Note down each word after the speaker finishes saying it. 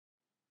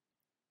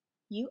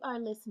You are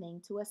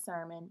listening to a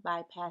sermon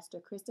by Pastor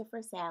Christopher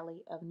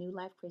Salley of New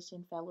Life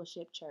Christian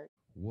Fellowship Church.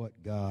 What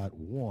God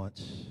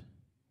wants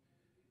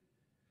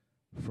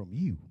from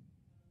you.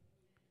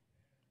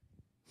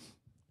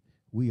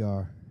 We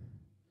are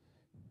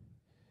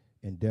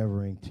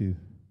endeavoring to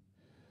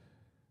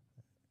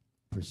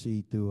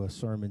proceed through a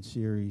sermon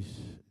series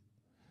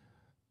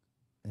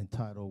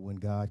entitled When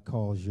God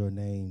Calls Your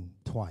Name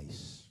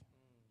Twice,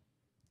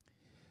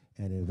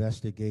 and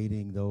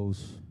investigating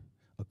those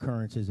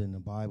occurrences in the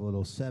Bible,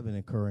 those 7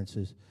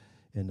 occurrences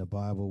in the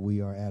Bible.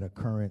 We are at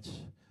occurrence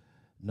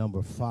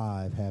number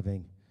 5,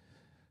 having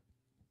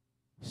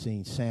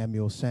seen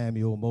Samuel,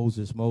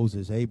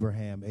 Moses,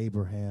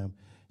 Abraham,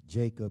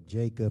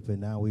 Jacob, and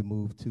now we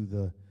move to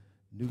the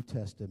New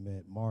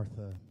Testament,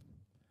 Martha.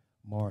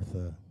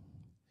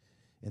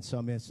 In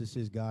some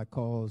instances, God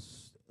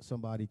calls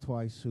somebody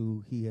twice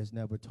who he has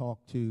never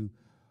talked to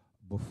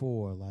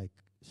before, like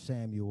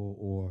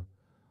Samuel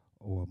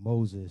or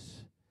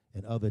Moses.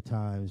 And other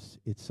times,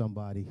 it's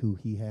somebody who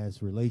he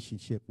has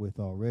relationship with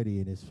already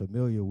and is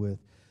familiar with,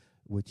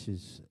 which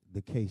is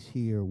the case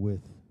here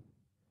with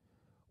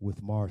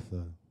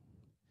Martha.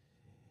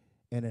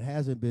 And it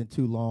hasn't been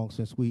too long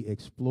since we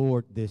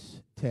explored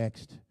this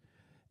text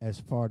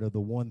as part of the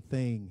One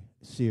Thing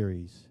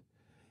series.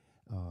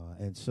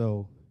 And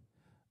so,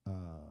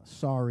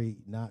 sorry,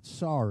 not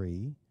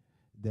sorry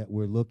that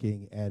we're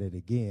looking at it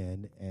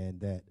again,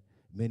 and that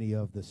many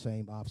of the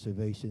same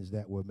observations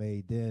that were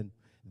made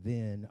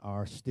then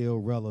are still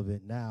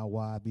relevant now.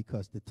 Why?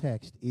 Because the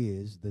text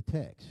is the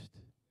text.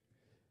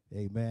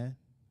 Amen.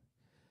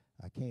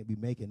 I can't be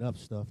making up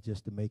stuff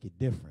just to make it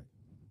different.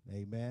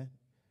 Amen.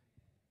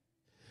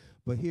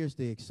 But here's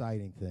the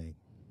exciting thing.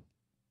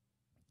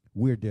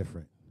 We're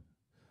different.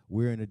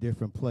 We're in a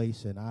different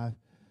place, and I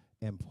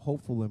am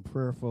hopeful and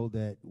prayerful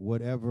that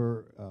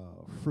whatever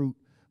fruit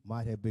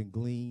might have been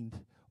gleaned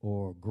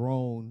or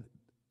grown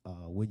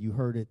when you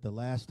heard it the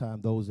last time,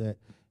 those that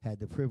had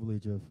the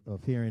privilege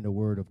of hearing the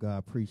word of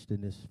God preached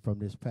from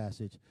this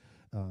passage,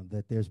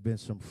 that there's been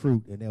some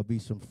fruit, and there'll be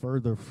some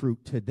further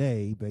fruit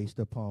today based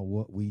upon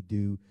what we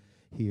do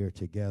here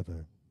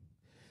together.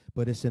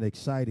 But it's an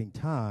exciting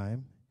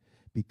time,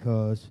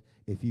 because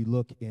if you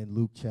look in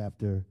Luke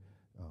chapter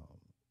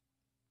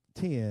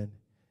 10,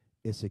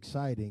 it's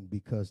exciting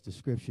because the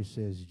scripture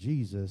says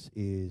Jesus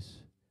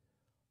is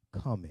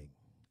coming.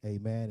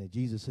 Amen. And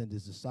Jesus and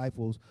his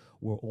disciples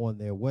were on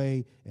their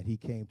way, and he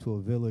came to a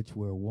village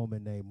where a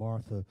woman named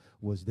Martha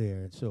was there.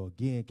 And so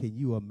again, can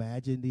you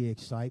imagine the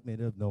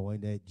excitement of knowing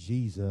that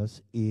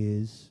Jesus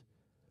is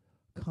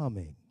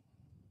coming?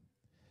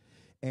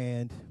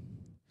 And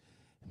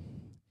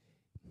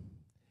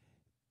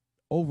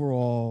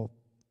overall,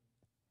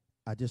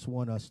 I just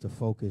want us to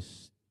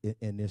focus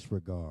in this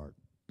regard.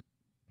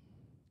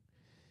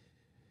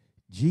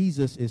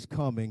 Jesus is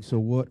coming, so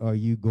what are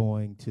you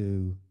going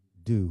to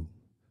do?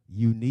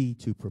 You need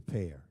to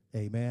prepare.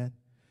 Amen.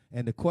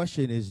 And the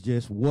question is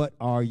just, what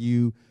are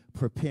you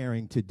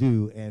preparing to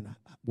do? And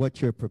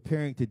what you're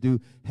preparing to do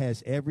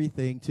has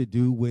everything to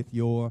do with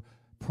your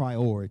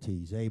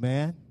priorities.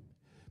 Amen.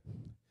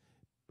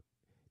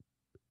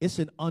 It's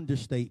an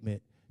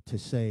understatement to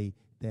say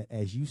that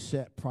as you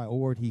set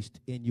priorities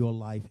in your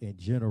life in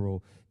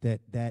general,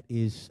 that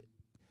is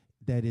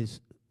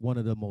one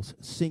of the most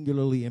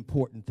singularly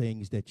important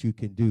things that you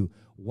can do.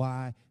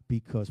 Why?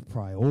 Because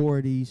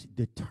priorities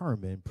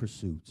determine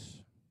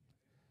pursuits.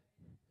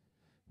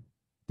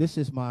 This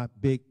is my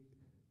big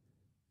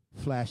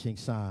flashing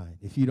sign.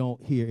 If you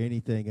don't hear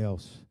anything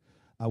else,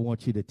 I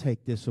want you to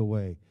take this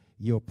away.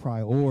 Your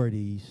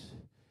priorities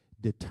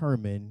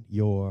determine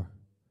your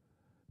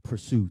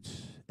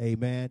pursuits.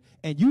 Amen.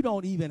 And you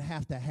don't even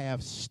have to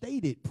have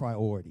stated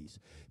priorities,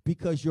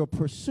 because your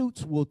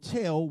pursuits will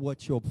tell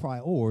what your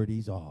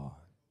priorities are.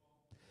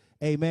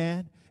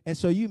 Amen. And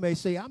so you may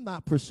say, I'm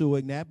not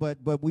pursuing that,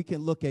 but we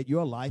can look at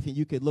your life, and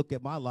you can look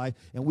at my life,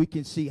 and we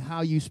can see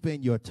how you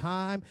spend your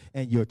time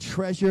and your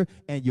treasure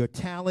and your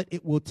talent.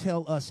 It will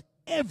tell us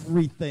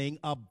everything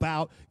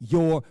about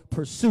your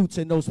pursuits.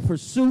 And those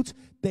pursuits,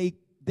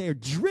 they're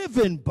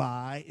driven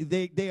by,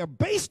 they are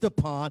based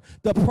upon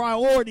the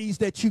priorities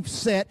that you've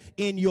set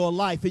in your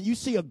life. And you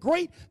see a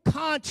great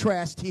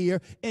contrast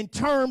here in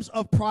terms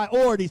of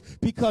priorities,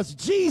 because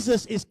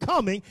Jesus is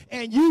coming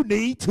and you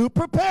need to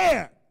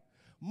prepare.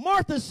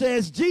 Martha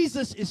says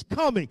Jesus is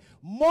coming.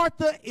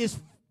 Martha is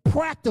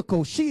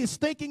practical. She is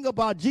thinking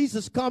about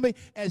Jesus coming.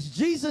 As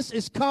Jesus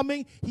is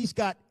coming, he's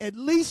got at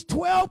least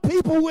 12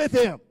 people with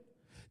him.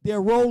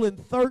 They're rolling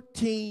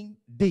 13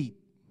 deep.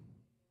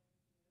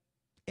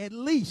 At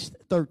least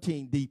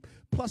 13 deep,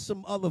 plus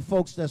some other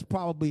folks that's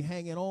probably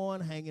hanging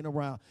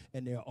around,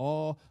 and they're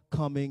all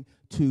coming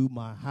to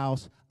my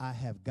house. I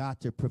have got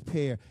to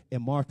prepare.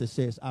 And Martha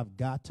says, I've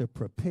got to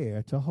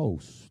prepare to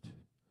host.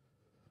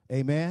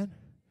 Amen.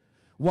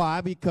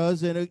 Why?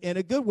 Because in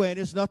a good way, and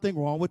there's nothing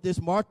wrong with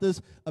this,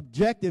 Martha's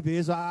objective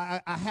is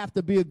I have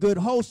to be a good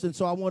host, and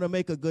so I want to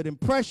make a good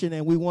impression,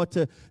 and we want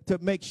to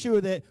make sure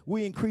that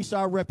we increase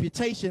our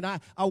reputation. I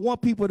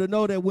want people to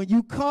know that when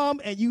you come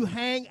and you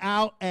hang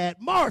out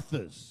at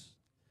Martha's,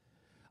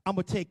 I'm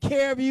going to take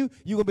care of you.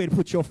 You're going to be able to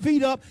put your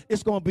feet up.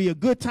 It's going to be a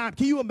good time.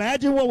 Can you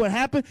imagine what would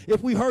happen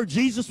if we heard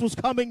Jesus was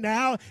coming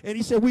now and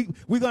he said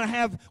we're going to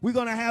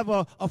have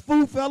a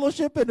food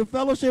fellowship in the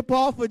fellowship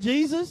hall for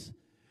Jesus?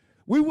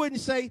 We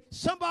wouldn't say,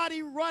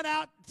 somebody run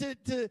out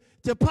to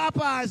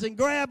Popeyes and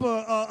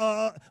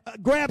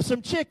grab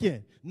some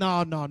chicken.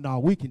 No.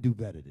 We can do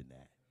better than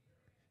that.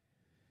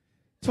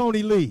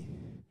 Tony Lee,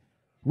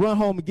 run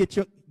home and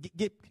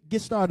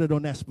get started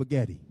on that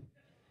spaghetti.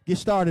 Get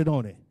started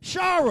on it.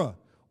 Shara,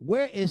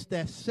 where is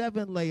that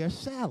 7-layer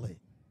salad?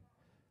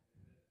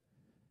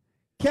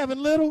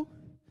 Kevin Little,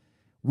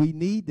 we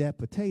need that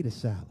potato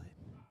salad.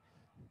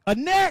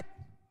 Annette,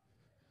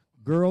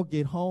 girl,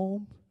 get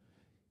home.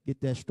 Get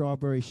that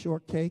strawberry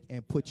shortcake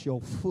and put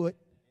your foot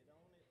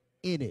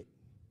in it.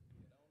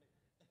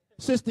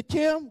 Sister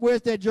Kim,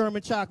 where's that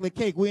German chocolate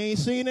cake? We ain't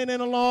seen it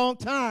in a long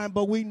time,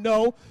 but we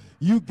know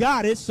you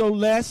got it, so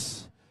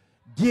let's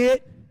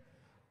get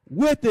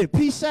with it.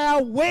 Peace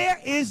out. Where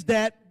is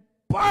that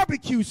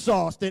barbecue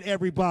sauce that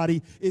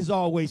everybody is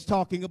always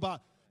talking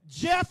about?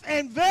 Jeff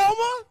and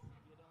Velma?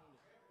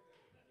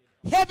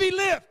 Heavy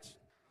lift.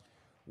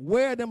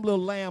 Where are them little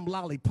lamb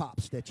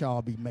lollipops that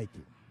y'all be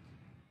making?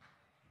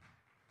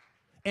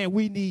 And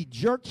we need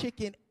jerk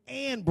chicken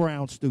and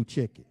brown stew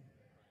chicken.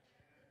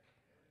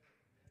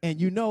 And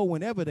you know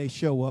whenever they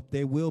show up,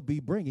 they will be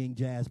bringing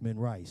jasmine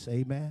rice.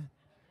 Amen?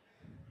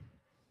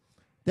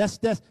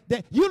 That.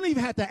 You don't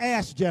even have to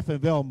ask Jeff and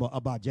Velma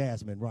about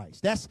jasmine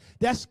rice.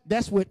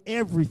 That's with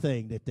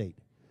everything that they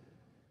do.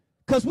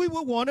 Because we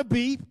would want to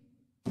be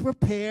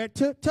prepared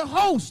to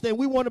host, and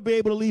we want to be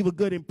able to leave a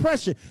good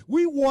impression.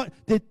 We want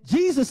that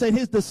Jesus and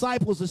his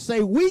disciples to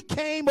say, we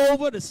came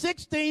over to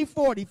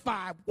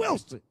 1645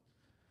 Wilson.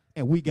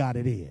 And we got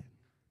it in.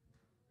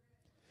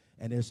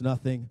 And there's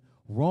nothing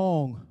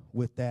wrong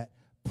with that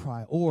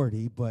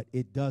priority, but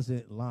it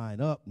doesn't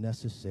line up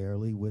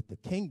necessarily with the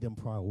kingdom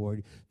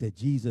priority that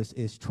Jesus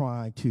is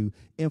trying to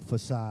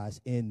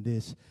emphasize in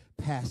this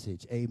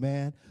passage.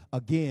 Amen.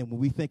 Again, when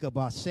we think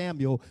about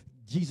Samuel,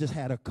 Jesus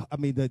had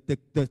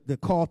the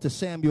call to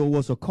Samuel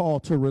was a call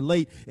to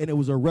relate, and it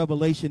was a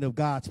revelation of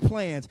God's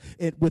plans.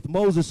 And with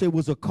Moses, it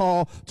was a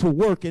call to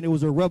work, and it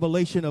was a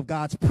revelation of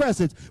God's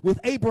presence. With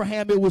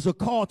Abraham, it was a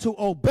call to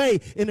obey,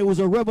 and it was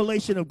a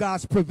revelation of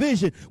God's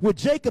provision. With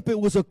Jacob, it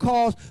was a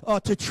call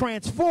to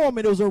transform,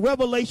 and it was a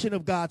revelation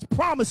of God's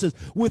promises.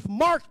 With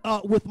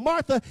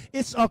Martha,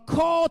 it's a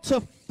call to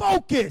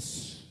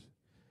focus,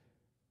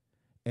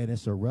 and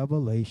it's a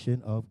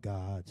revelation of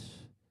God's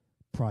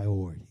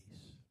priorities.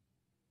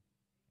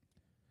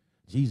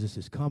 Jesus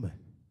is coming.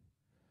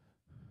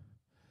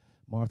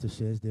 Martha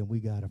says, then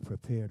we got to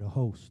prepare to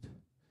host.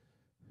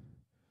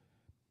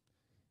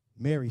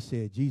 Mary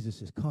said,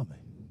 Jesus is coming.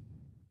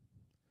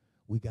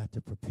 We got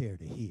to prepare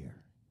to hear.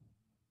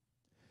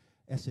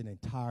 That's an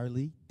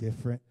entirely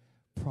different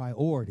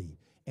priority.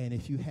 And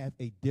if you have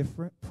a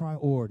different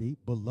priority,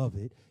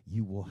 beloved,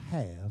 you will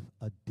have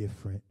a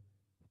different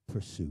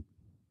pursuit.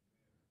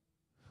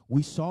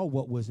 We saw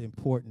what was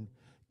important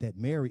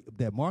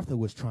that Martha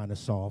was trying to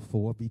solve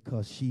for,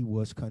 because she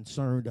was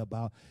concerned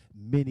about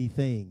many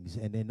things,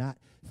 and they're not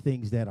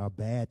things that are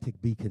bad to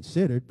be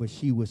considered, but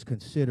she was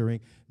considering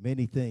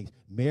many things.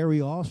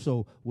 Mary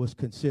also was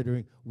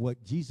considering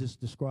what Jesus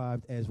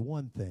described as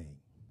one thing,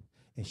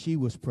 and she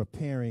was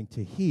preparing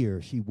to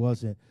hear. She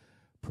wasn't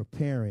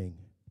preparing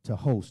to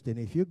host. And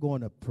if you're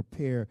going to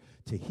prepare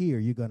to hear,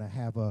 you're going to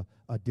have a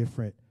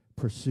different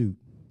pursuit.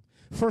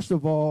 First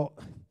of all,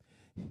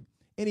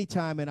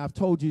 anytime, and I've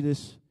told you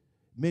this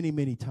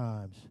many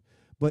times,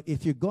 but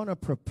if you're going to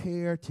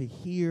prepare to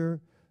hear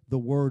the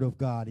word of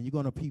God, and you're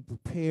going to be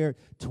prepared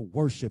to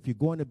worship, you're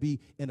going to be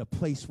in a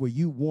place where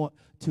you want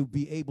to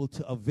be able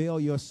to avail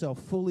yourself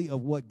fully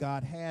of what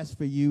God has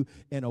for you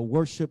in a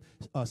worship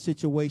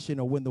situation,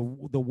 or when the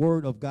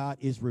word of God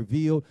is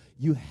revealed,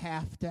 you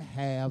have to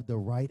have the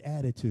right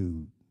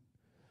attitude.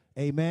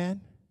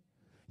 Amen?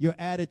 Your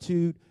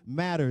attitude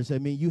matters. I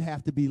mean, you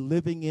have to be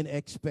living in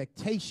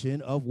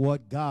expectation of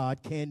what God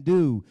can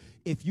do.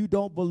 If you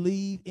don't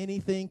believe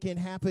anything can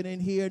happen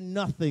in here,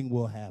 nothing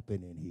will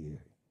happen in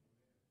here.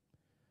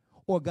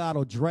 Or God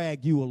will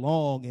drag you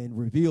along and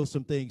reveal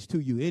some things to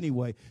you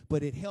anyway,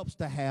 but it helps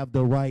to have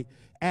the right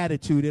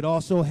attitude. It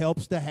also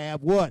helps to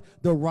have what?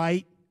 The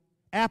right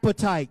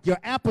appetite. Your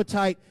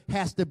appetite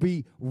has to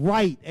be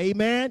right.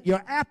 Amen?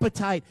 Your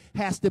appetite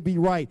has to be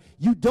right.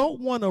 You don't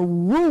want to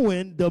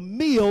ruin the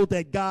meal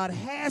that God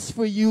has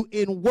for you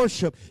in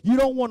worship. You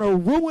don't want to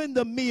ruin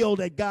the meal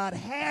that God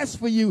has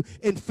for you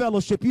in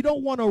fellowship. You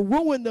don't want to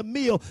ruin the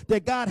meal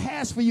that God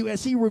has for you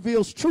as he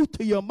reveals truth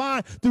to your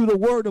mind through the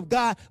word of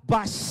God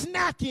by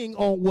snacking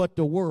on what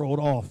the world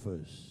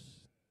offers.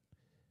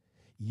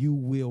 You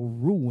will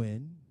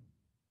ruin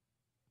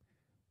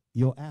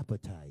your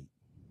appetite.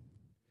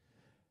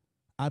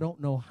 I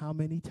don't know how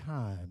many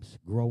times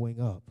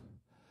growing up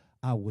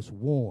I was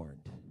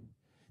warned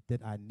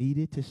that I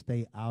needed to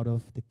stay out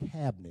of the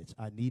cabinets.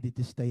 I needed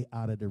to stay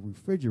out of the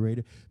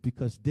refrigerator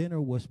because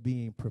dinner was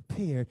being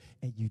prepared,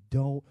 and you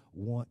don't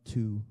want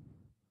to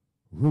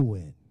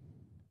ruin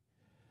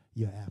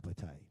your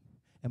appetite.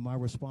 And my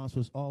response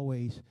was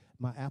always,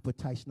 my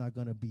appetite's not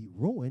going to be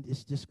ruined.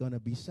 It's just going to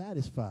be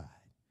satisfied.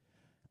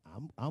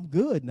 I'm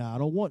good now. I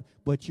don't want,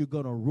 but you're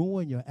going to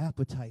ruin your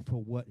appetite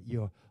for what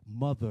your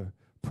mother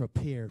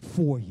prepared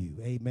for you.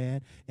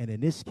 Amen. And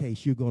in this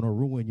case, you're going to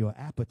ruin your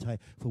appetite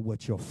for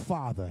what your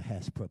father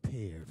has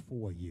prepared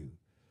for you.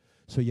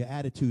 So your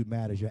attitude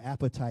matters, your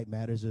appetite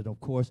matters, and of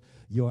course,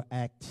 your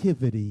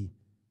activity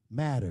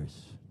matters.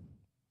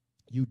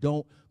 You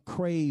don't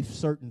crave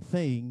certain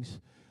things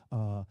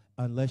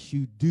unless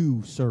you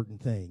do certain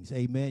things.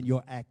 Amen.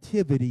 Your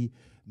activity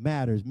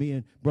matters. Me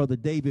and Brother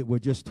David were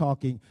just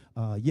talking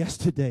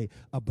yesterday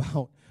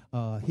about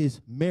his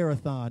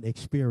marathon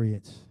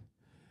experience.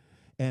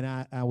 And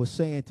I was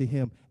saying to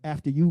him,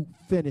 after you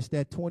finish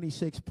that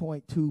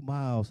 26.2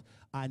 miles,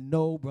 I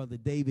know Brother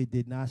David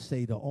did not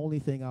say the only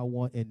thing I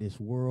want in this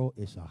world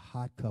is a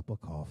hot cup of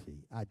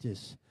coffee.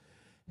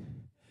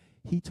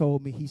 He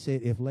told me, he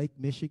said, if Lake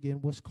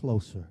Michigan was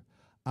closer,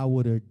 I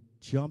would have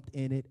jumped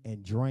in it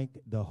and drank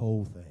the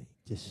whole thing.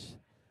 Just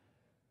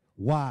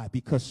why?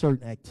 Because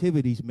certain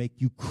activities make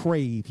you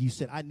crave. You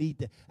said,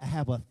 I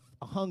have a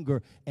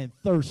hunger and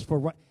thirst for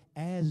right.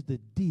 As the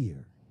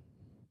deer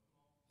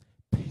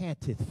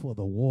panteth for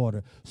the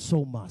water,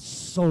 so my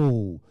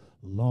soul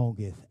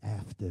longeth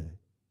after.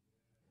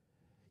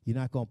 You're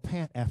not going to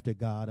pant after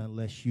God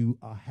unless you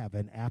have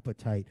an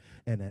appetite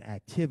and an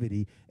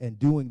activity and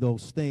doing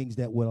those things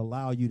that will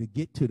allow you to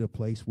get to the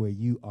place where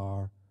you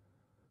are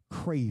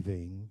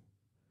craving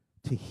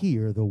to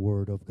hear the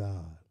word of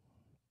God.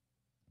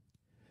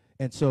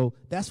 And so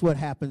that's what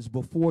happens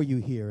before you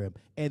hear him.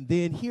 And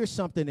then here's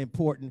something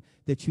important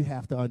that you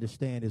have to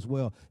understand as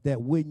well,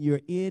 that when you're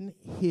in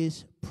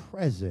his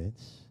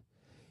presence,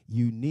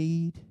 you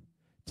need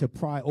to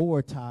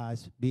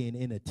prioritize being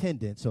in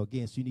attendance. So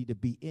again, so you need to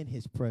be in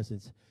his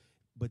presence.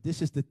 But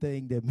this is the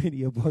thing that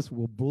many of us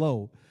will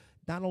blow.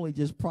 Not only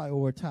just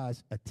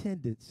prioritize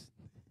attendance,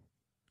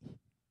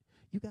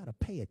 you got to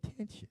pay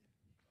attention.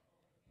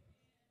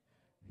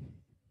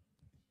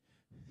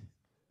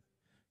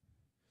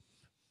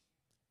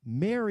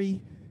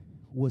 Mary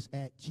was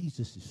at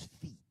Jesus'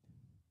 feet.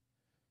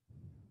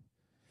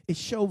 It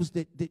shows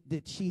that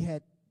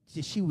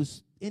she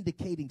was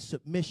indicating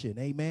submission,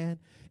 amen?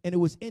 And it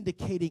was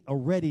indicating a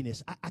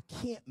readiness. I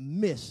can't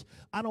miss.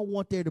 I don't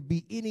want there to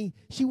be any.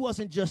 She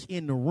wasn't just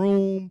in the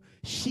room.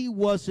 She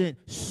wasn't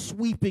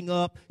sweeping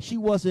up. She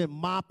wasn't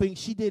mopping.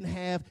 She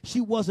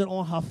wasn't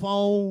on her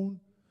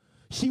phone.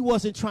 She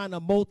wasn't trying to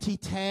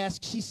multitask.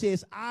 She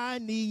says, I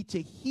need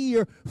to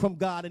hear from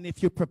God. And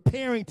if you're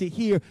preparing to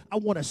hear, I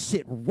want to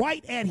sit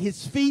right at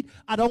his feet.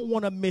 I don't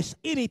want to miss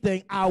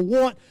anything. I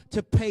want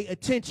to pay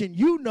attention.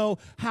 You know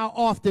how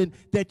often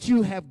that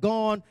you have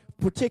gone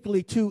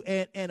particularly to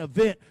an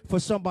event for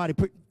somebody.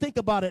 Think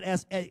about it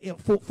as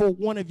for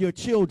one of your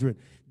children.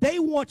 They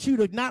want you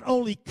to not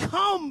only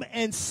come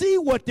and see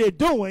what they're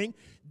doing,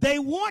 they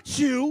want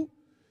you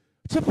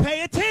to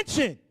pay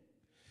attention.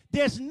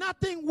 There's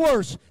nothing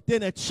worse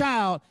than a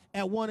child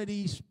at one of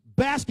these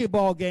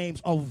basketball games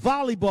or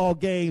volleyball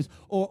games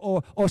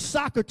or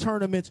soccer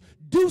tournaments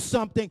do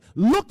something,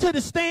 look to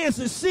the stands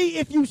to see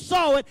if you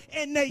saw it,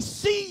 and they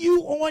see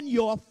you on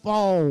your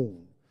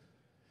phone.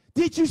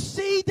 Did you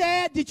see,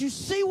 Dad? Did you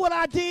see what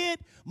I did?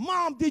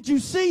 Mom, did you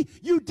see?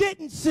 You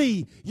didn't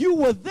see. You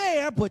were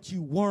there, but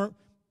you weren't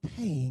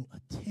paying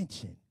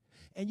attention.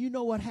 And you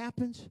know what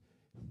happens?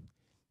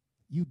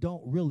 You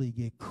don't really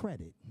get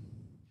credit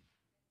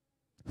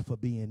for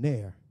being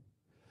there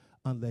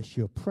unless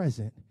you're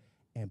present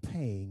and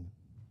paying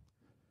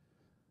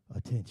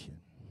attention.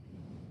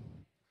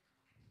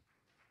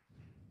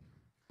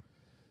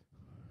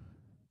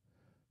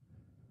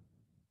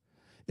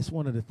 It's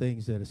one of the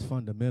things that is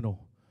fundamental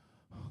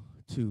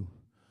to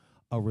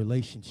a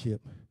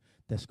relationship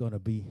that's going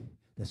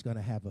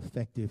to have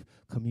effective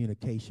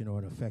communication or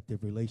an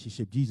effective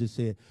relationship. Jesus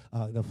said,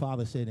 the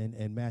Father said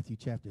in Matthew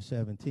chapter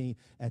 17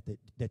 at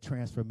the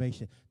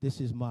transformation,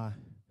 this is my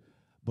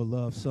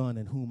beloved Son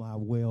in whom I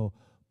well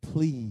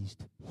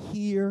pleased.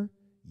 Hear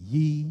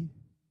ye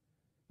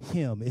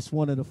him. It's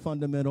one of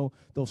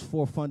those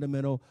four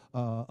fundamental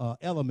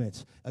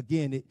elements.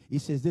 Again, he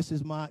says, this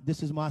is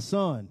my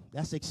son.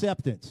 That's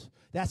acceptance.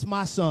 That's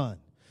my son.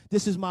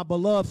 This is my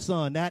beloved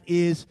Son. That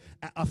is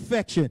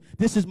affection.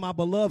 This is my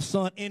beloved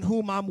Son in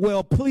whom I'm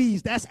well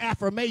pleased. That's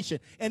affirmation.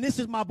 And this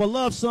is my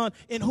beloved Son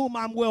in whom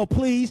I'm well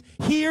pleased.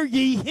 Hear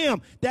ye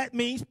him. That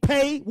means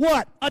pay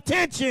what?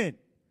 Attention.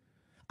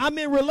 I'm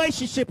in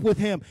relationship with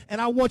him, and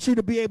I want you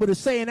to be able to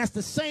say, and that's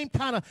the same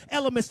kind of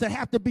elements that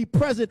have to be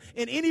present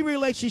in any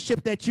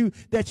relationship that you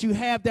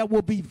have that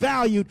will be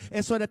valued,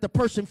 and so that the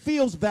person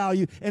feels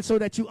valued, and so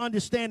that you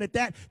understand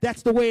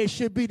that's the way it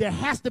should be. There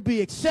has to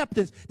be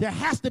acceptance. There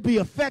has to be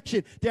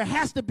affection. There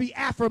has to be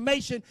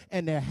affirmation,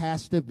 and there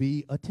has to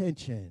be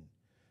attention.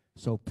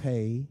 So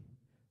pay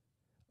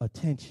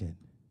attention.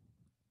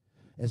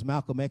 As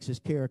Malcolm X's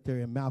character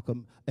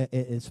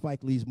in Spike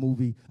Lee's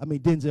movie,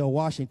 Denzel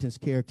Washington's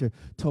character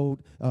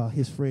told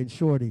his friend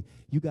Shorty,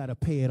 you got to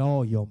pay it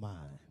all your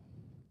mind.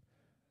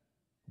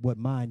 What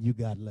mind you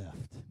got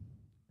left?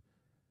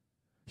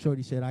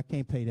 Shorty said, I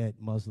can't pay that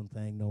Muslim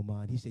thing no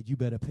mind. He said, you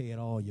better pay it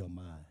all your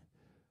mind.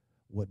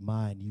 What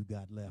mind you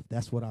got left.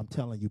 That's what I'm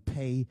telling you.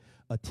 Pay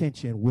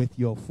attention with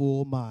your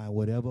full mind,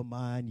 whatever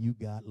mind you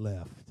got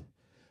left.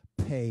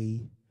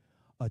 Pay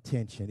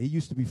attention. It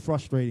used to be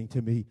frustrating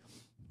to me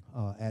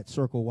at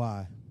Circle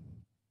Y.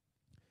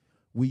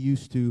 We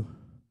used to,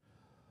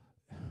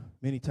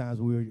 many times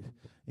we were,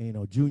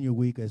 junior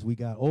week, as we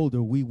got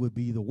older, we would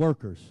be the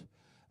workers.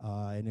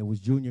 And it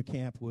was junior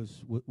camp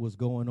was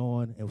going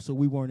on. And so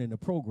we weren't in the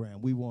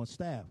program. We were on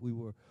staff. We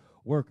were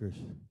workers.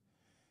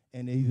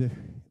 And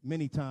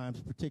many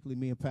times, particularly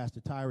me and Pastor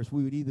Tyrus,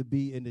 we would either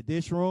be in the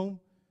dish room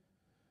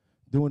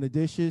doing the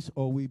dishes,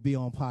 or we'd be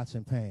on pots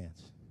and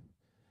pans.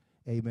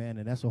 Amen.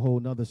 And that's a whole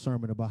nother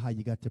sermon about how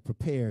you got to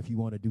prepare if you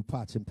want to do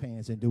pots and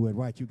pans and do it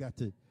right. You got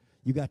to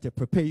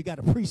prepare. You got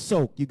to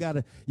pre-soak.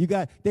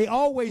 They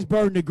always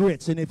burn the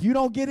grits. And if you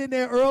don't get in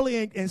there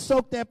early and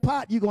soak that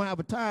pot, you're going to have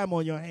a time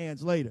on your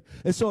hands later.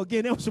 And so,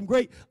 again, there were some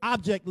great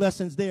object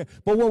lessons there.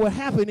 But what would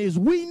happen is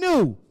we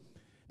knew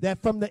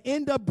that from the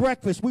end of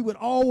breakfast, we would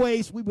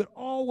always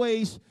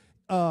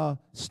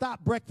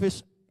stop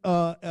breakfast.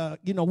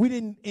 We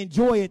didn't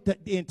enjoy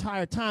it the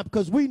entire time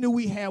because we knew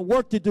we had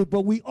work to do,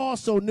 but we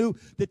also knew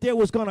that there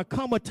was going to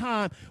come a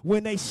time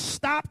when they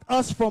stopped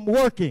us from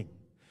working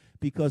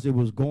because it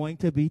was going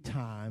to be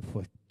time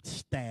for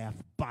staff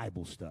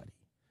Bible study.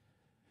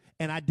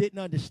 And I didn't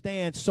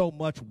understand so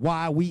much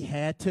why we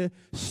had to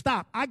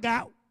stop. I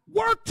got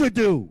work to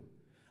do.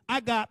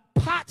 I got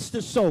pots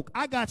to soak.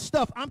 I got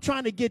stuff. I'm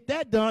trying to get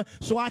that done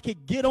so I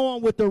could get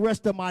on with the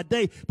rest of my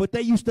day. But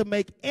they used to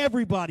make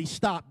everybody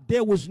stop.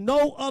 There was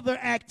no other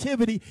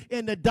activity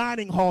in the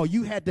dining hall.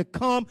 You had to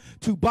come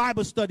to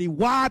Bible study.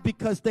 Why?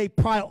 Because they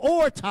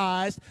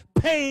prioritized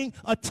paying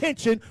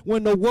attention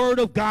when the Word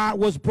of God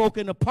was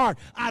broken apart.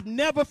 I've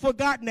never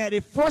forgotten that.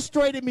 It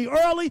frustrated me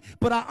early,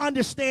 but I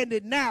understand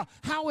it now.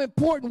 How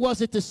important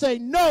was it to say,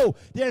 no,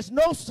 there's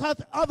no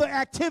other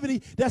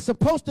activity that's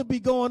supposed to be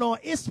going on.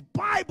 It's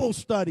Bible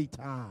study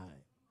time.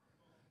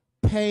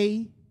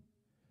 Pay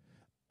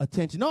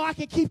attention. No, I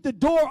can keep the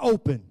door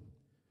open.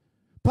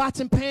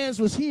 Pots and pans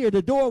was here.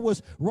 The door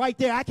was right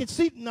there. I can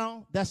see.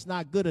 No, that's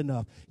not good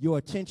enough. Your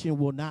attention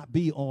will not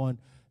be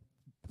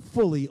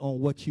fully on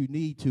what you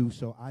need to,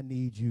 so I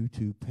need you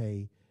to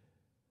pay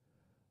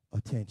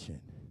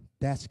attention.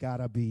 That's got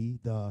to be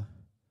the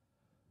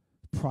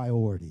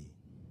priority.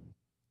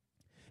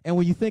 And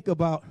when you think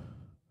about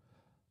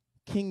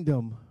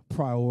kingdom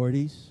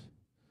priorities,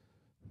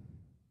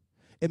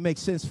 it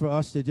makes sense for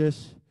us to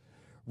just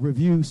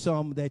review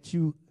some that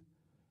you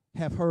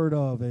have heard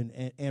of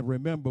and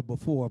remember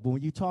before. But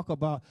when you talk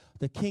about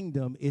the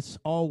kingdom, it's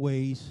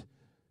always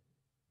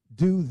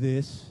do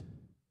this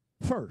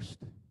first.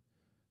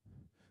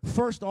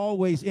 First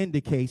always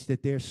indicates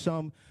that there's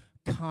some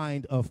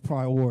kind of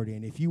priority.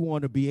 And if you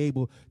want to be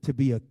able to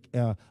be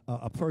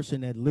a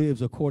person that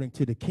lives according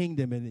to the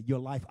kingdom and your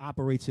life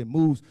operates and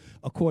moves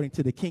according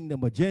to the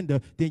kingdom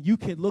agenda, then you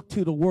can look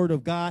to the Word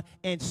of God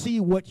and see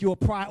what your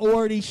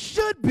priorities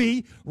should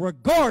be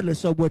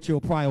regardless of what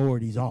your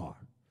priorities are.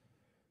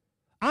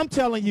 I'm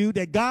telling you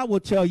that God will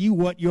tell you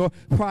what your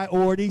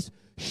priorities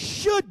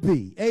should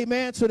be.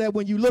 Amen. So that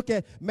when you look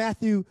at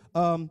Matthew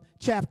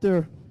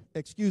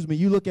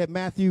you look at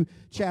Matthew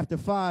chapter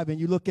 5 and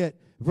you look at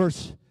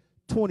verse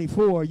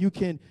 24, you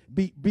can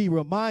be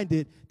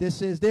reminded that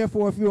says,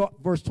 therefore, if you're,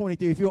 verse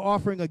 23, if you're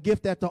offering a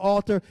gift at the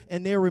altar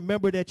and there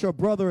remember that your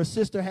brother or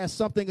sister has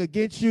something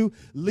against you,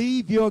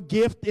 leave your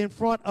gift in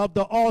front of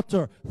the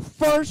altar.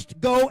 First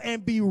go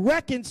and be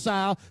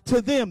reconciled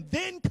to them.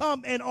 Then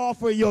come and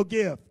offer your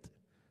gift.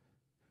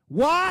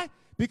 Why?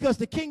 Because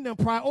the kingdom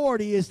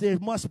priority is there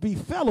must be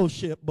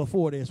fellowship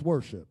before there's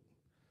worship.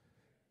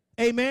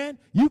 Amen.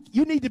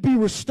 You need to be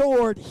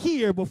restored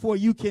here before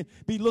you can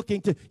be looking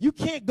to. You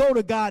can't go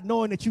to God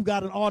knowing that you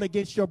got an ought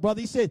against your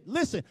brother. He said,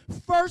 listen,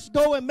 first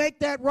go and make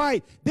that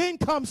right. Then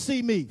come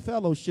see me.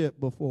 Fellowship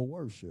before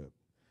worship.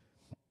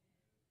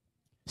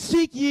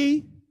 Seek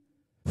ye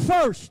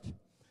first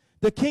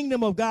the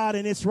kingdom of God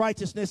and its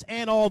righteousness,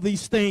 and all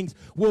these things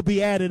will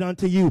be added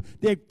unto you.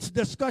 There's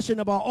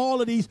discussion about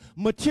all of these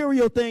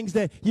material things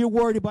that you're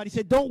worried about. He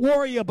said, don't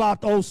worry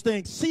about those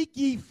things. Seek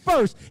ye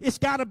first. It's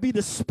got to be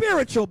the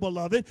spiritual,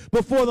 beloved,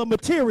 before the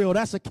material.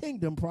 That's a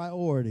kingdom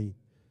priority.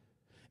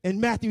 In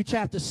Matthew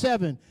chapter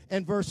 7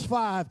 and verse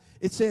 5,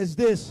 it says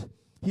this.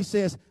 He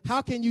says,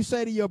 how can you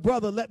say to your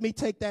brother, let me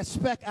take that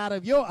speck out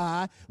of your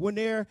eye, when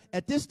there,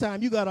 at this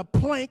time, you got a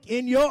plank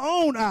in your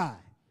own eye?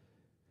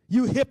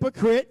 You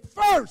hypocrite,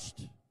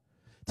 first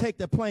take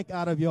the plank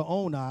out of your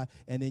own eye,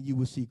 and then you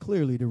will see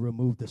clearly to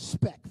remove the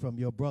speck from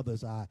your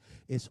brother's eye.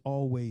 It's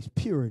always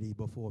purity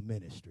before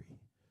ministry.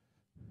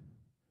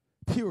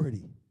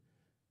 Purity.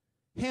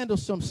 Handle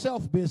some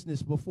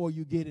self-business before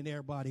you get in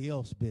everybody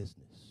else's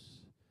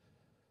business.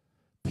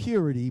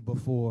 Purity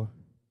before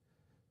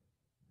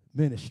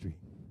ministry.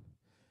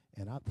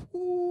 And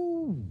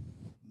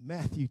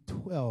Matthew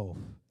 12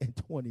 and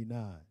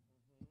 29.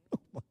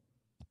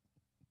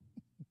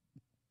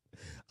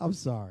 I'm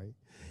sorry.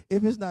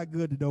 If it's not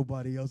good to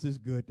nobody else, it's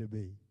good to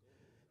me.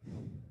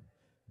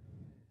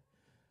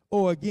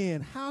 Or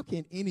again, how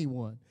can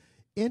anyone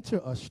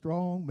enter a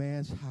strong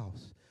man's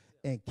house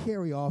and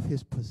carry off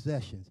his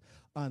possessions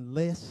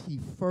unless he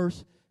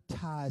first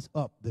ties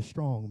up the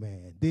strong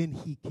man? Then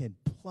he can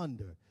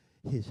plunder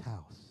his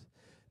house.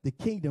 The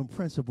kingdom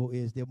principle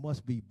is there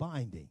must be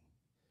binding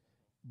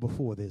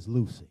before there's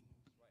loosing.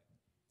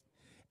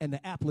 And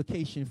the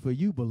application for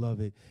you,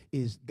 beloved,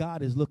 is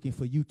God is looking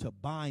for you to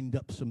bind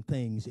up some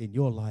things in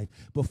your life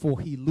before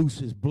he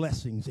looses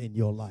blessings in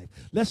your life.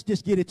 Let's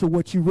just get into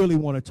what you really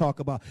want to talk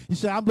about. You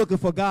say, I'm looking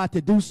for God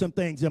to do some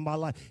things in my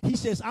life. He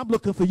says, I'm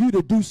looking for you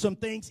to do some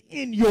things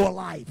in your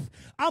life.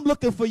 I'm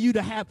looking for you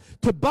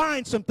to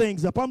bind some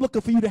things up. I'm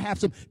looking for you to have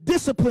some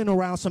discipline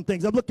around some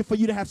things. I'm looking for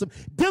you to have some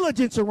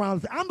diligence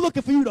around. I'm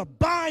looking for you to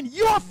bind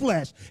your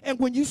flesh. And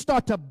when you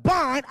start to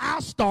bind,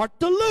 I'll start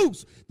to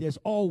loose. There's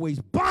always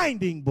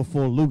binding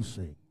before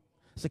loosing.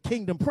 It's a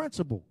kingdom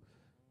principle.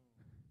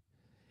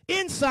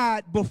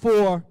 Inside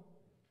before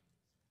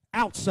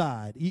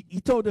outside. He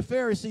told the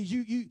Pharisees,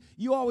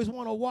 you always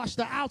want to wash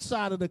the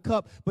outside of the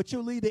cup, but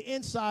you'll leave the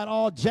inside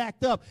all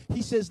jacked up.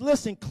 He says,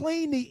 listen,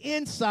 clean the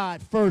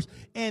inside first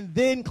and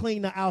then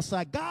clean the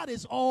outside. God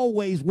is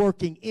always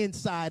working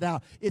inside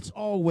out. It's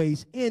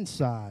always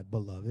inside,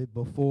 beloved,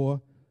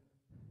 before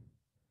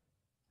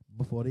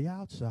the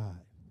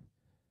outside.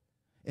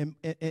 In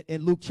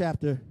Luke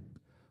chapter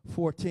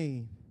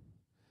 14,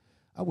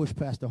 I wish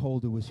Pastor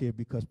Holder was here,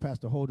 because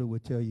Pastor Holder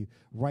would tell you,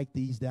 write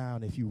these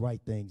down if you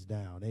write things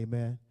down.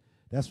 Amen.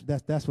 That's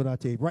what I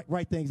tell you.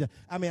 Write things down.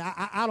 I mean,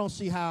 I don't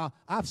see how.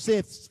 I've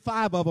said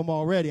 5 of them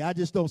already. I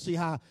just don't see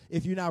how,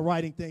 if you're not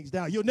writing things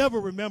down, you'll never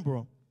remember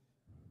them.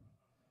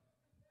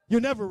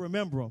 You'll never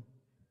remember them.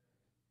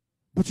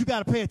 But you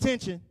got to pay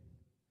attention.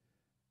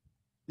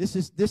 This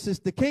is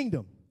the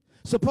kingdom.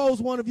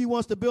 Suppose one of you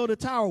wants to build a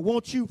tower.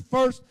 Won't you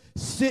first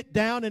sit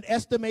down and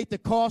estimate the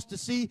cost to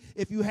see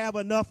if you have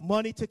enough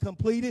money to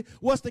complete it?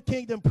 What's the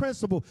kingdom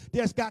principle?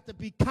 There's got to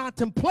be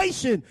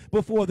contemplation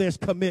before there's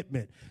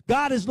commitment.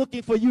 God is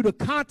looking for you to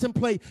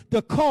contemplate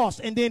the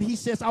cost, and then he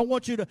says, I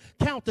want you to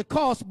count the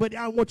cost, but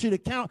I want you to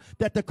count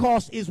that the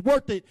cost is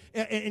worth it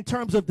in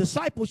terms of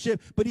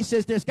discipleship. But he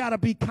says there's got to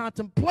be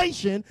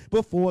contemplation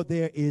before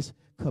there is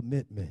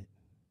commitment.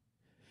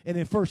 And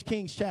in 1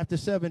 Kings chapter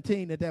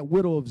 17, that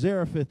widow of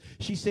Zarephath,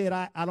 she said,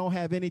 I don't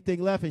have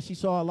anything left. And she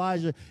saw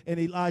Elijah, and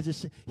Elijah,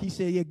 he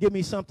said, yeah, give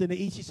me something to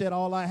eat. She said,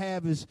 all I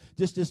have is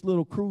just this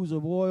little cruse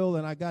of oil,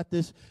 and I got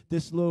this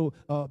little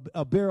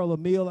a barrel of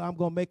meal. I'm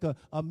going to make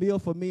a meal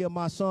for me and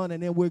my son,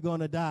 and then we're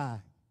going to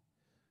die.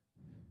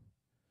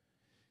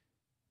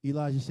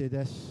 Elijah said,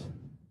 that's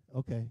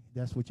okay.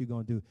 That's what you're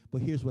going to do.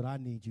 But here's what I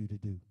need you to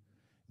do.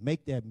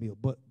 Make that meal,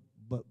 but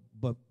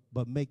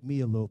make me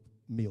a little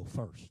meal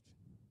first.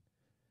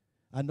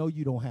 I know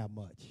you don't have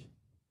much,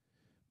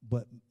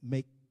 but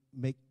make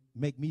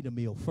me the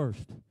meal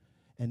first.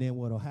 And then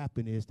what will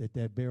happen is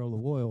that barrel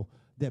of oil,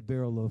 that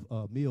barrel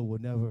of meal will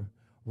never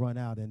run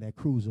out, and that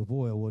cruse of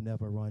oil will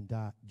never run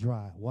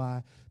dry.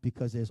 Why?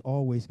 Because there's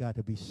always got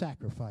to be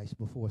sacrifice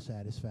before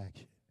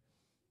satisfaction.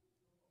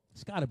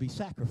 It's got to be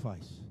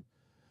sacrifice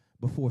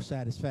before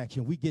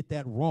satisfaction. We get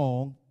that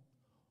wrong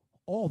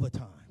all the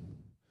time.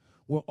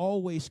 We're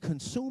always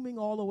consuming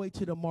all the way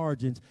to the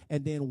margins,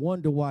 and then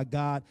wonder why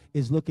God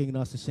is looking at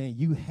us and saying,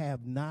 you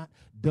have not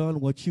done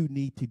what you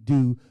need to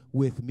do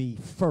with me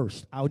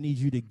first. I need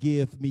you to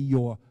give me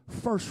your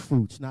first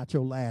fruits, not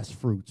your last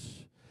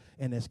fruits.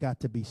 And it's got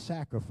to be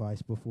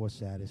sacrificed before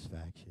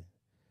satisfaction.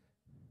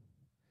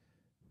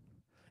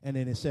 And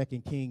then in 2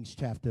 Kings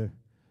chapter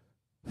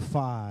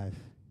 5,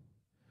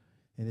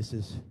 and this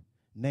is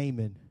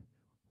Naaman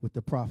with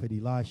the prophet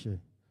Elisha.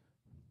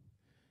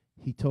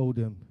 He told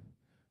him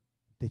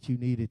that you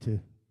needed to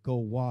go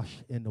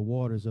wash in the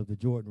waters of the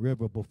Jordan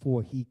River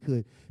before he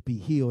could be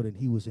healed. And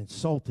he was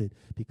insulted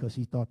because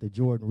he thought the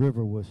Jordan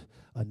River was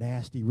a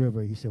nasty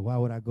river. He said, why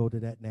would I go to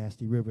that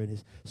nasty river? And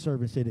his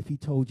servant said, if he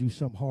told you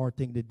some hard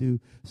thing to do,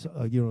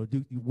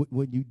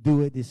 when you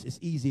do it, it's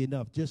easy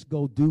enough. Just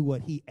go do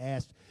what he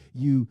asked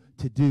you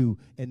to do.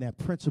 And that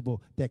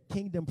principle, that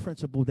kingdom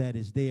principle that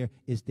is there,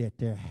 is that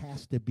there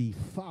has to be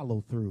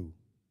follow through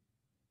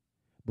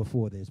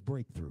before there's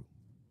breakthrough.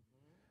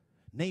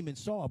 Naaman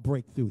saw a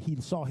breakthrough. He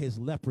saw his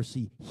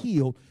leprosy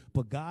healed,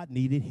 but God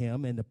needed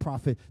him and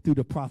through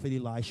the prophet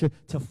Elisha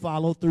to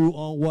follow through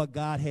on what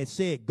God had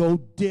said. Go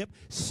dip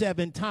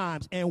 7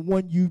 times, and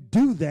when you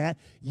do that,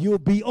 you'll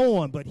be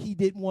on. But he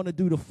didn't want to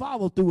do the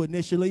follow through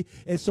initially,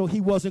 and so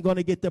he wasn't going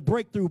to get the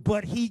breakthrough.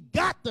 But he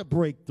got the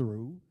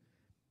breakthrough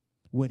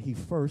when he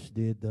first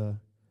did the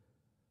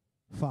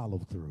follow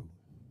through.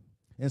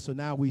 And so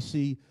now we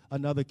see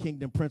another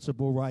kingdom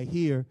principle right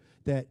here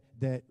that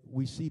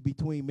we see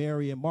between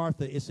Mary and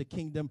Martha. It's a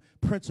kingdom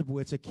principle.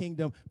 It's a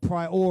kingdom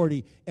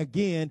priority.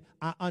 Again,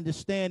 I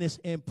understand it's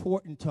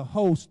important to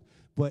host,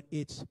 but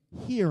it's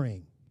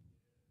hearing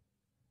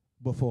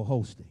before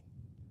hosting.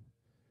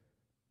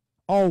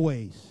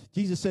 Always.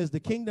 Jesus says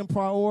the kingdom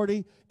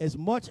priority, as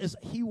much as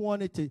he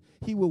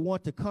would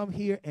want to come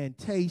here and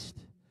taste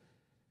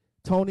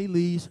Tony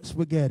Lee's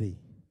spaghetti,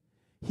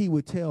 he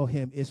would tell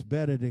him it's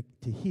better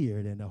to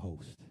hear than to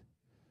host.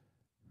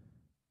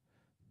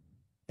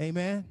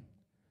 Amen?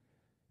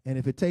 And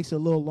if it takes a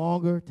little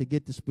longer to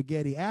get the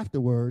spaghetti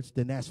afterwards,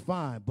 then that's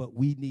fine. But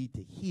we need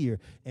to hear,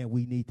 and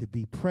we need to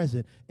be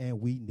present,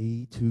 and we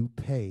need to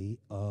pay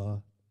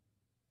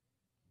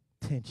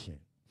attention.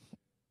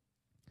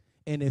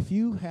 And if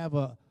you have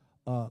a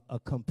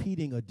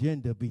competing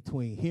agenda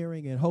between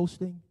hearing and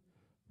hosting,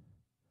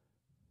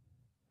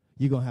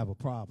 you're going to have a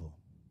problem.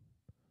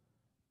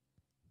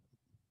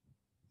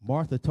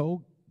 Martha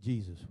told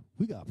Jesus,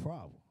 we got a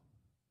problem.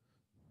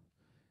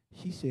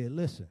 She said,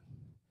 listen,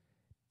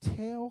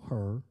 tell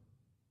her,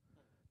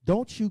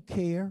 don't you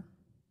care?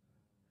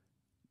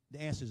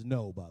 The answer is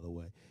no, by the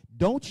way.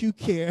 Don't you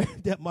care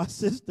that my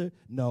sister,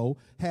 no,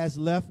 has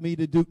left me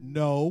to do,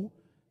 no,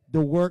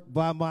 the work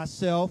by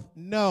myself?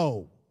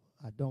 No,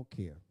 I don't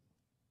care.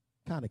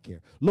 Kind of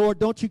care. Lord,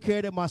 don't you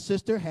care that my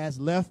sister has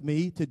left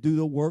me to do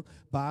the work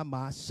by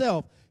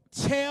myself?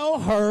 Tell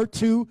her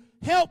to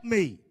help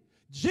me.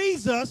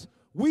 Jesus,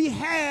 we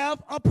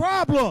have a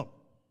problem.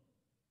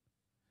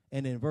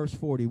 And in verse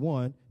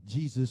 41,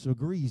 Jesus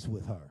agrees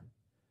with her.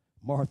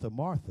 Martha,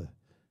 Martha,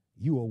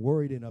 you are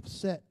worried and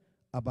upset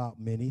about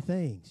many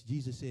things.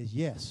 Jesus says,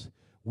 yes,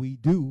 we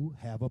do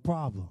have a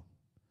problem.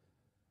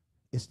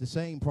 It's the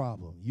same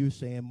problem. You're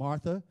saying,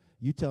 Martha,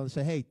 you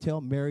say, hey,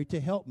 tell Mary to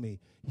help me.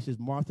 He says,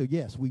 Martha,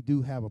 yes, we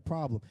do have a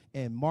problem.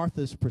 And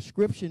Martha's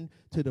prescription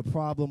to the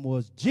problem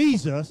was,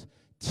 Jesus,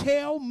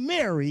 tell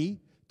Mary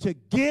to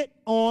get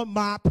on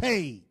my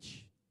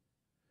page.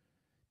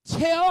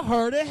 Tell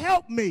her to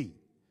help me.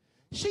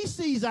 She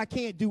sees I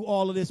can't do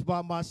all of this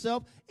by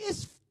myself.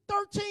 It's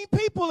 13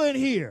 people in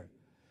here.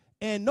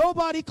 And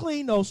nobody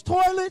cleaned those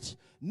toilets.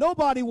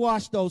 Nobody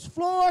washed those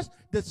floors.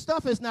 The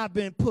stuff has not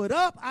been put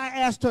up. I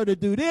asked her to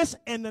do this.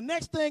 And the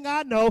next thing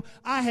I know,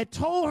 I had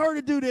told her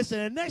to do this.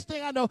 And the next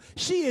thing I know,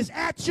 she is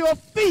at your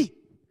feet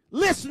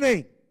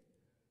listening.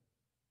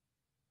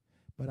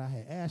 But I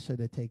had asked her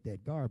to take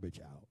that garbage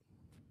out.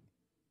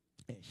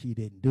 And she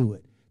didn't do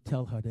it.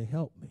 Tell her to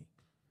help me.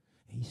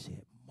 And he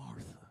said,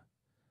 Martha,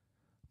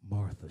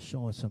 Martha,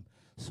 showing some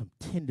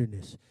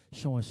tenderness,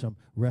 showing some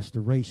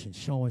restoration,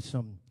 showing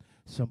some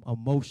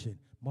emotion.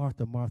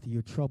 Martha, Martha,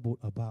 you're troubled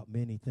about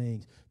many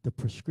things. The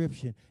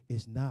prescription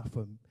is not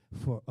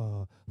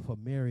for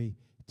Mary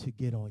to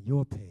get on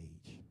your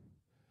page.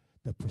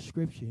 The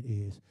prescription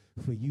is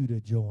for you to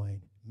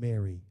join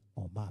Mary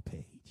on my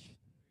page.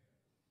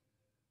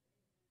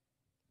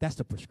 That's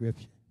the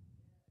prescription.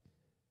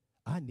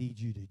 I need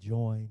you to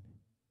join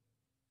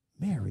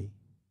Mary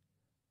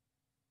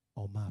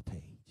on my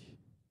page.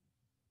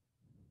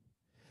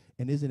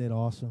 And isn't it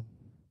awesome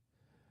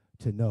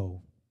to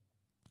know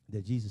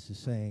that Jesus is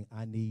saying,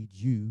 I need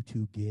you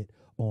to get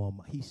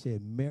on. He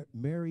said,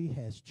 Mary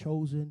has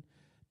chosen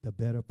the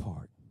better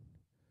part.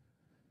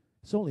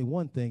 It's only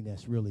one thing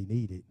that's really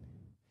needed.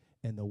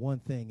 And the one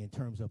thing in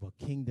terms of a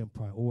kingdom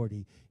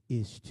priority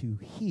is to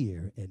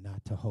hear and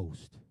not to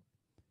host.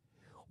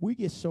 We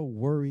get so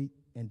worried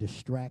and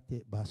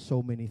distracted by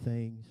so many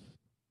things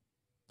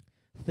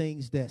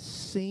that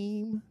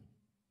seem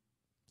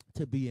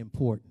to be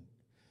important.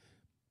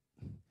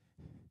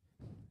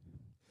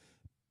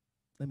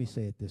 Let me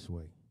say it this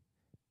way.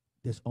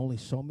 There's only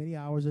so many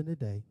hours in the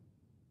day.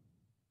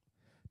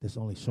 There's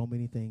only so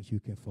many things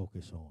you can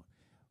focus on.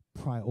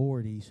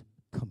 Priorities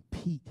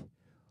compete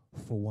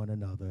for one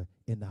another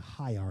in the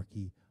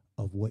hierarchy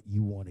of what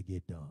you want to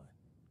get done.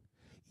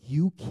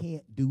 You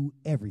can't do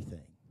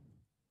everything.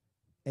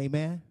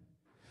 Amen?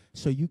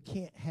 So you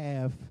can't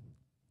have,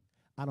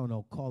 I don't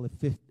know, call it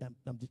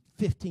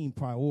 15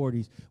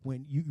 priorities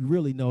when you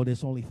really know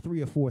there's only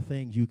 3 or 4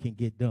 things you can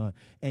get done.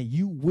 And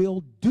you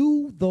will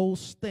do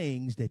those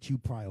things that you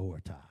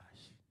prioritize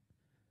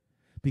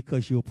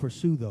because you'll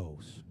pursue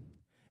those.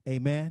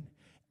 Amen?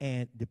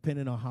 And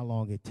depending on how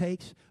long it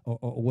takes or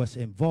what's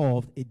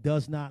involved, it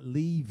does not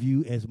leave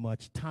you as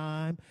much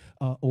time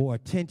or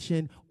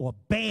attention or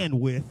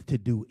bandwidth to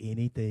do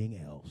anything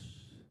else.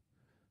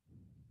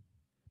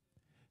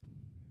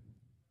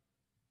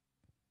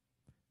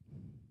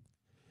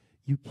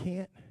 You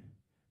can't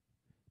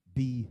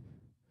be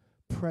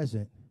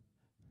present.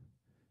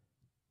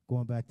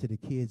 Going back to the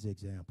kids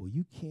example,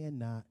 you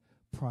cannot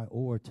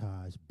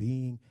prioritize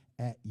being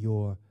at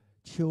your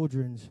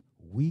children's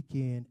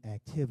weekend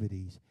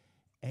activities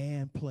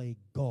and play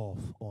golf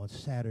on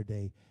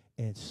Saturday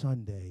and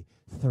Sunday,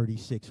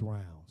 36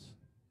 rounds.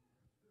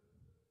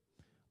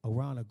 A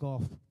round of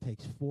golf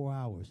takes 4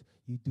 hours.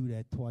 You do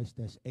that twice,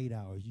 that's 8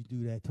 hours. You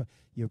do that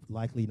you're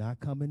likely not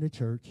coming to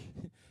church.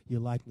 You're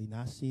likely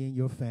not seeing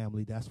your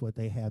family. That's what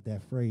they have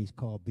that phrase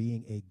called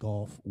being a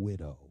golf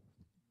widow.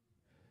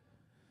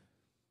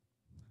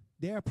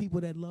 There are people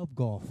that love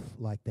golf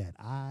like that.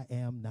 I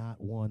am not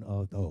one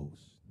of those.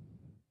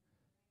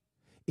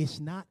 It's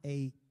not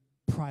a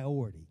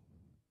priority,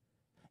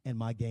 and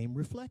my game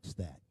reflects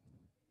that.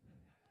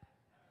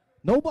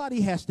 Nobody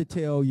has to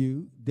tell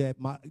you that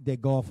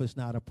golf is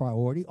not a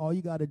priority. All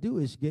you got to do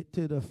is get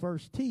to the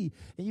first tee,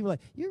 and you're like,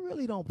 you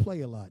really don't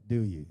play a lot,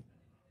 do you?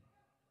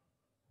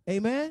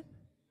 Amen?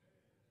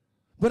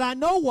 But I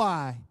know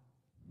why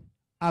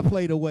I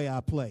play the way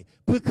I play,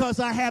 because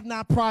I have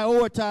not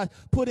prioritized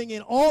putting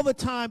in all the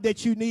time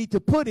that you need to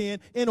put in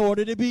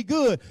order to be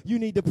good. You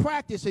need to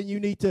practice, and you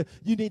need to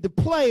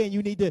play, and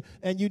you need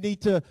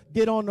to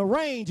get on the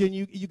range, and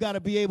you got to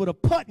be able to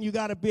putt, and you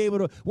got to be able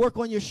to work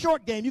on your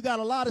short game. You got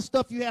a lot of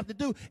stuff you have to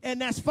do, and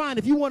that's fine.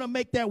 If you want to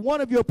make that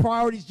one of your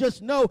priorities,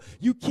 just know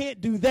you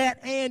can't do that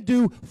and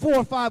do 4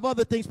 or 5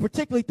 other things,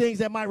 particularly things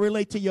that might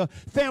relate to your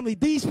family.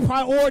 These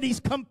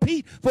priorities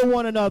compete for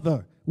one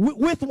another.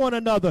 With one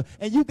another,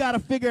 and you got to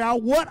figure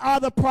out what are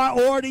the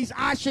priorities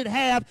I should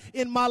have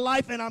in my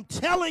life. And I'm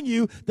telling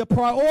you, the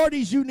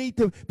priorities you need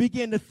to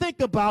begin to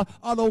think about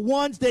are the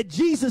ones that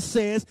Jesus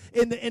says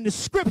in the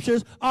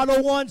scriptures are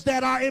the ones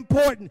that are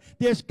important.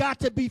 There's got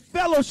to be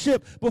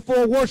fellowship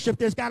before worship.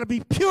 There's got to be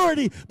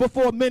purity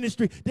before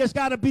ministry. There's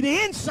got to be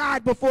the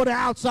inside before the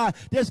outside.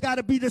 There's got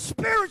to be the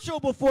spiritual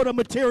before the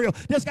material.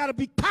 There's got to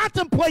be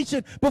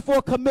contemplation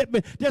before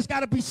commitment. There's got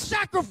to be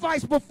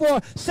sacrifice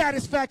before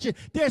satisfaction.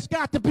 There's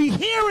got to be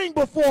hearing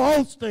before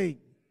hosting.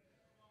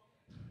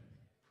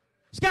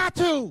 It's got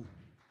to.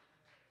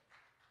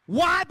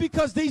 Why?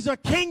 Because these are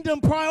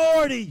kingdom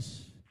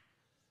priorities.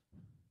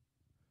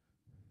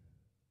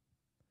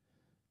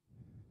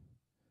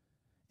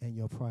 And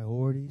your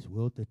priorities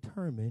will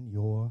determine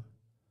your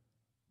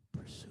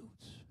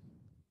pursuits.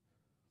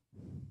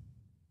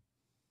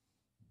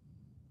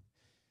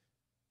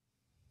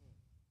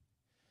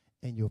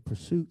 And your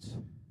pursuits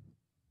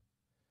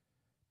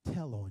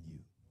tell on you.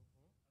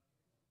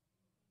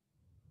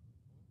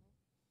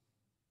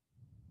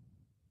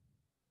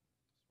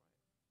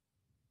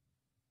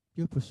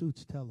 Your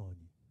pursuits tell on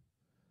you.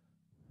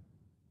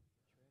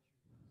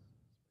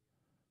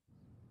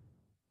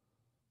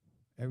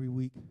 Every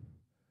week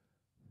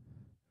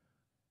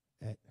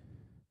at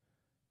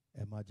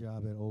my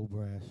job at Old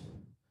Brass,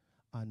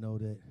 I know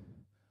that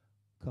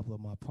a couple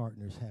of my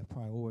partners have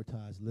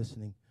prioritized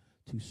listening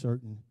to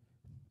certain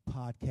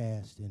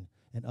podcasts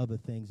and other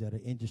things that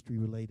are industry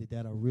related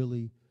that are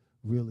really,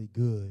 really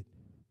good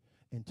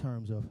in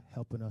terms of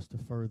helping us to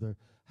further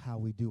how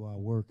we do our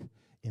work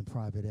in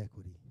private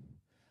equity.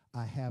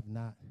 I have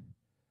not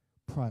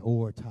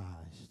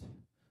prioritized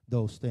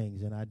those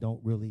things, and I don't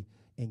really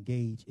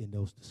engage in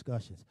those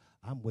discussions.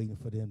 I'm waiting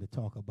for them to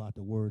talk about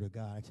the Word of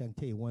God. I can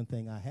tell you one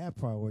thing I have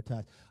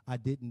prioritized. I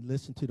didn't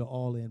listen to the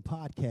All In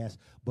podcast,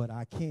 but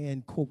I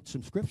can quote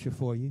some scripture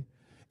for you.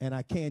 And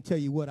I can't tell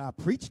you what I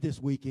preached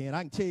this weekend.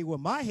 I can tell you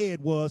what my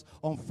head was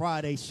on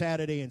Friday,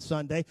 Saturday, and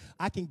Sunday.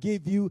 I can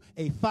give you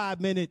a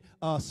 5-minute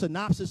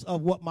synopsis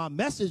of what my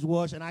message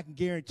was, and I can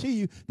guarantee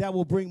you that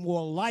will bring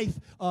more life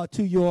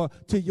to your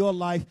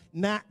life,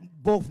 not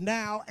both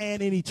now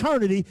and in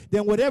eternity,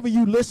 than whatever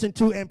you listen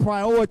to and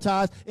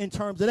prioritize in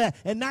terms of that.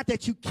 And not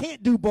that you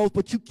can't do both,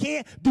 but you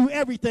can't do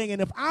everything.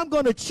 And if I'm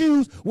going to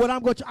choose what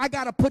I'm going to, I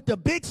got to put the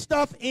big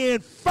stuff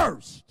in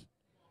first.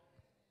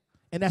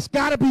 And that's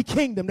got to be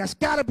kingdom. That's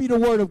got to be the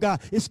Word of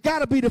God. It's got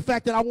to be the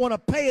fact that I want to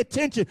pay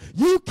attention.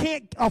 You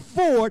can't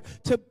afford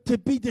to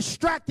be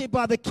distracted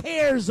by the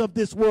cares of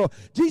this world.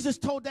 Jesus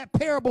told that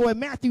parable in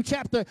Matthew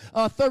chapter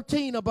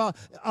 13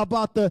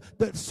 about the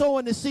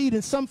sowing the seed,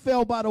 and some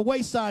fell by the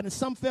wayside, and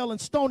some fell in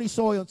stony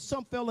soil, and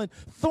some fell in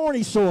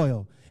thorny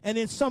soil, and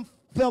then some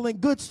fell in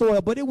good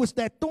soil. But it was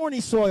that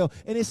thorny soil,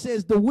 and it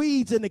says the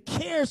weeds and the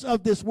cares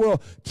of this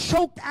world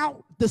choked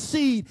out the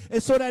seed,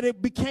 and so that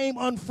it became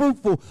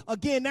unfruitful.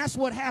 Again, that's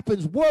what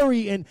happens.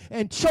 Worry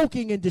and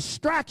choking and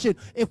distraction.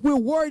 If we're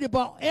worried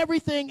about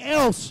everything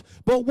else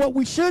but what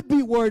we should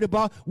be worried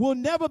about, we'll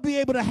never be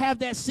able to have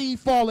that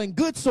seed fall in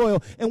good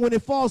soil. And when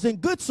it falls in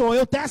good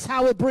soil, that's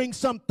how it brings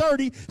some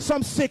 30,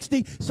 some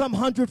 60, some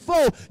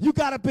 100-fold. You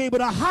got to be able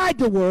to hide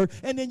the word,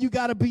 and then you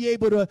got to be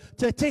able to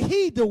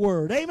heed the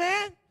word.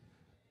 Amen?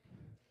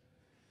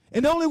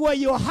 And the only way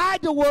you'll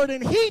hide the word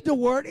and heed the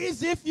word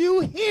is if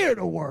you hear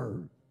the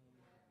word.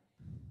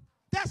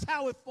 That's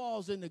how it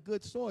falls into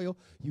good soil.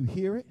 You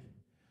hear it,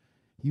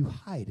 you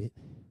hide it,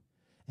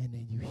 and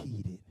then you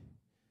heed it.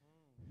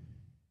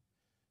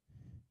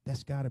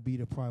 That's got to be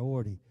the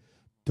priority.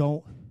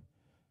 Don't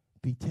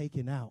be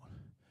taken out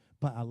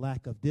by a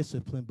lack of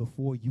discipline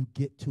before you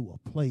get to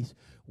a place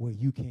where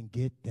you can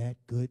get that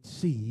good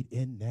seed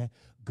in that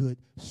good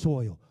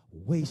soil.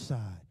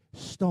 Wayside,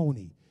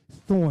 stony,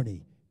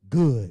 thorny,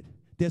 good.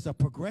 There's a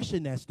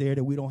progression that's there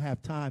that we don't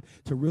have time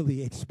to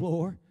really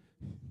explore.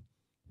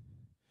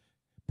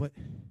 But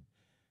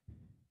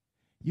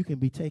you can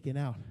be taken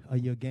out of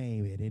your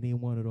game at any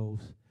one of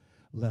those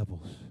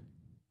levels.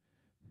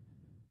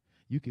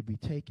 You can be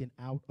taken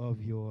out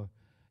of your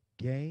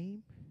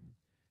game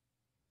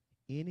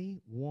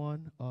any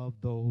one of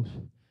those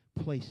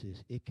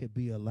places. It could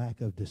be a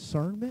lack of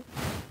discernment.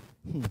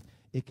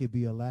 It could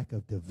be a lack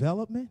of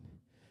development,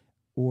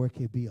 or it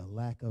could be a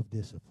lack of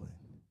discipline.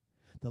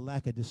 The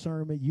lack of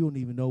discernment, you don't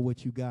even know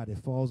what you got. It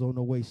falls on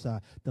the wayside.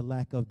 The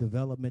lack of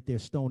development,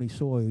 there's stony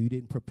soil. You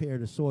didn't prepare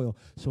the soil,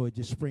 so it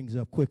just springs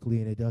up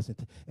quickly, and it doesn't.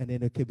 And then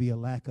there could be a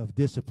lack of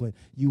discipline.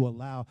 You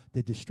allow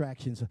the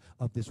distractions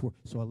of this world.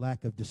 So a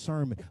lack of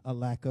discernment, a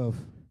lack of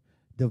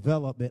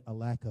development, a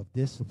lack of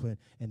discipline.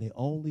 And the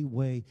only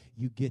way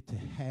you get to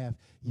have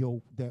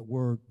that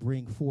word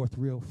bring forth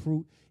real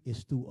fruit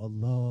is through a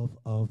love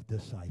of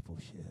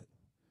discipleship.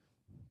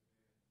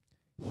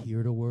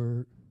 Hear the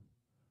word,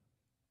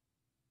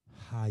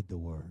 hide the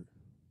word,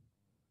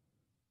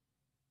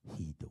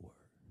 heed the word.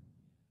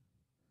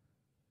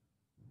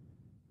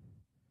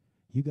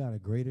 You got a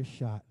greater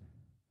shot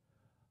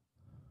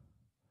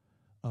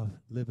of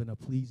living a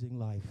pleasing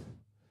life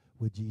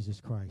with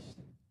Jesus Christ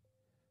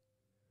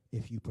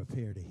if you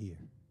prepare to hear.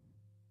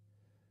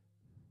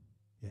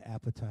 Your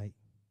appetite,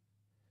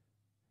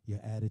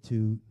 your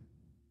attitude,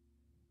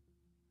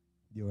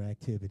 your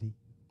activity.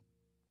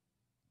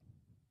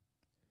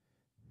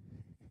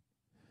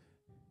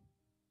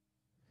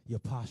 Your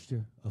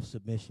posture of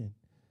submission.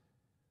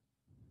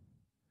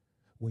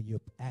 When you're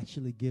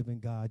actually giving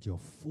God your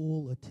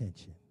full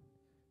attention.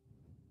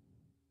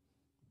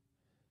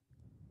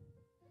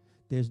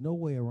 There's no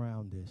way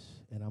around this,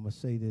 and I'm going to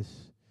say this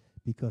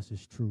because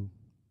it's true.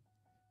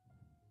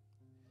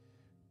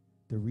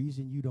 The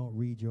reason you don't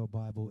read your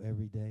Bible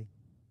every day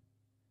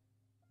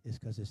is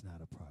because it's not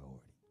a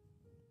priority.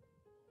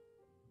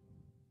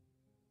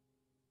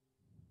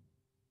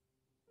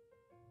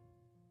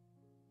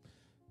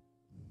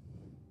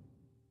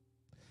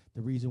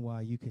 The reason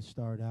why you can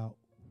start out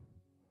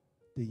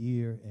the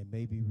year and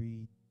maybe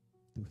read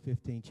through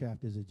 15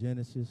 chapters of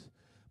Genesis,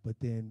 but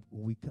then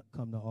when we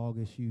come to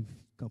August, you've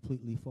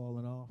completely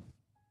fallen off.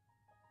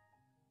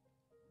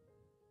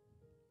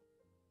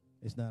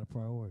 It's not a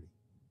priority.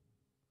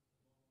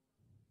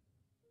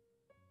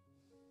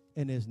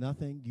 And there's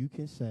nothing you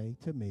can say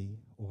to me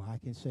or I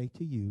can say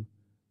to you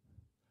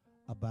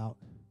about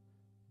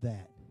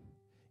that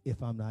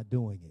if I'm not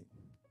doing it.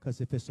 Because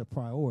if it's a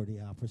priority,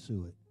 I'll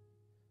pursue it.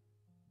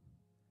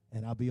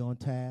 And I'll be on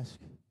task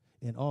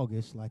in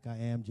August like I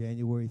am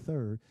January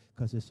 3rd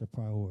because it's a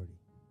priority.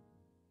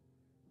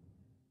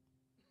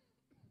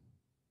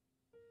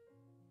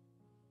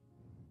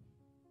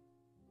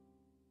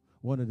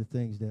 One of the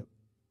things that,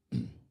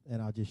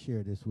 and I'll just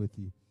share this with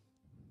you,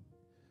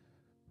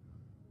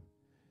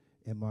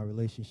 in my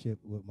relationship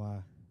with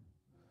my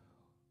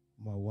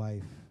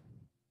wife,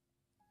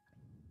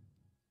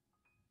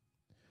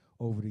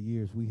 over the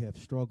years, we have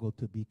struggled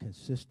to be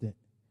consistent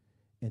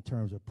in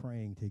terms of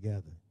praying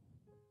together.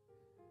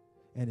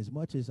 And as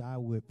much as I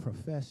would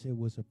profess it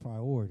was a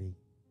priority,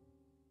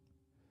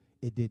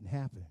 it didn't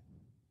happen.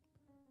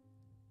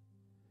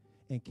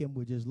 And Kim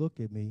would just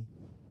look at me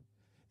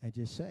and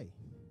just say,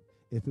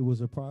 if it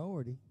was a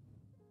priority,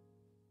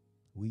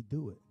 we'd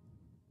do it.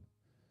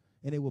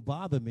 And it would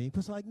bother me.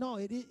 Because like, no,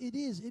 it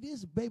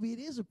is, baby, it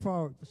is a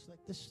priority. It's like,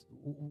 this,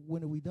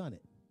 when have we done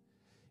it?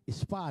 It's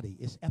spotty.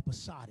 It's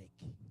episodic.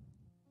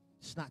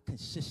 It's not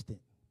consistent.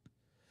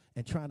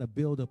 And trying to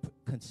build a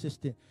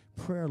consistent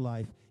prayer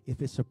life,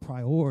 if it's a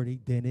priority,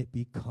 then it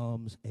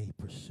becomes a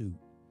pursuit.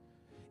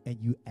 And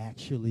you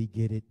actually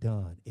get it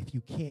done. If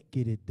you can't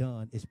get it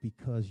done, it's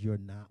because you're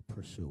not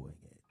pursuing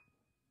it.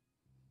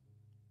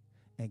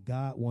 And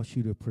God wants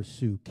you to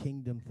pursue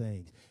kingdom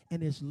things.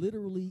 And there's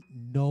literally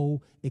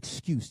no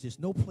excuse. There's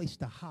no place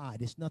to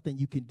hide. There's nothing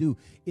you can do.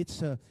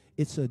 It's a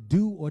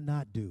do or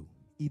not do.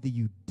 Either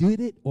you did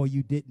it or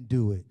you didn't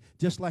do it.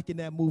 Just like in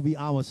that movie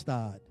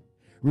Amistad.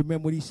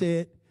 Remember what he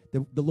said?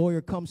 The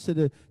lawyer comes to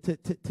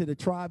the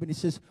tribe and he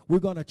says, we're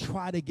going to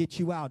try to get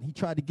you out. He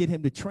tried to get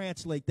him to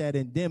translate that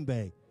in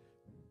Dembe.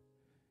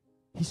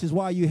 He says,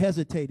 why are you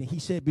hesitating? He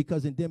said,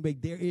 because in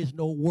Dembe there is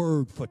no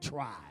word for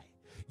try.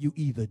 You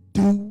either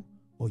do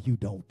or you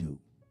don't do.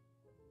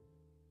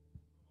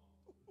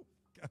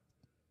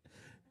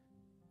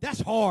 That's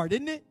hard,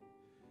 isn't it?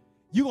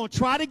 You're going to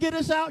try to get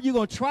us out? You're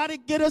going to try to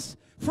get us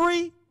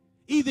free?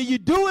 Either you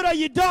do it or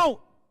you don't.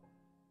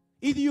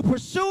 Either you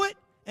pursue it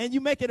and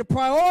you make it a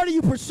priority,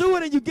 you pursue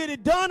it and you get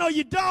it done, or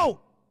you don't.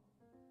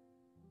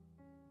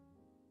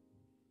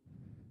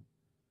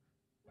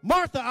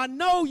 Martha, I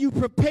know you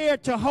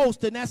prepared to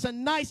host, and that's a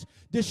nice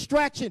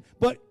distraction,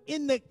 but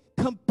in the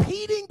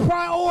competing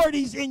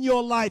priorities in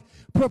your life,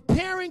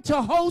 preparing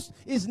to host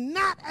is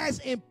not as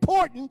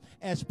important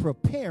as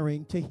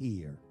preparing to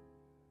hear.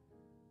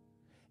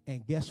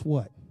 And guess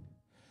what?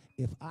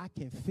 If I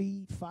can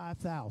feed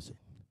 5,000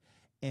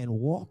 and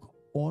walk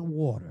on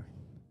water,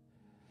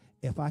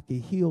 if I can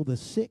heal the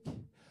sick,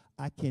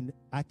 I can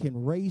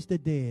raise the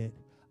dead,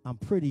 I'm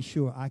pretty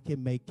sure I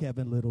can make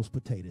Kevin Little's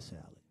potato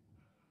salad.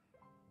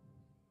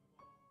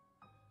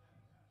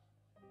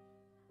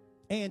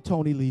 And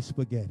Tony Lee's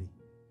spaghetti.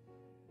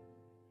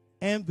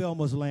 And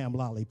Velma's lamb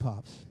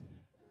lollipops.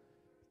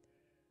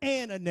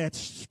 And Annette's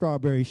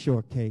strawberry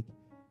shortcake.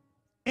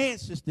 And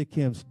Sister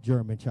Kim's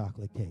German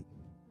chocolate cake.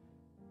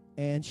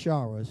 And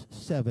Shara's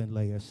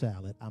 7-layer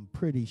salad. I'm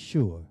pretty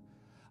sure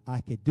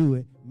I could do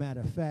it.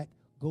 Matter of fact,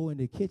 go in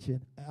the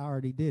kitchen. I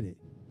already did it.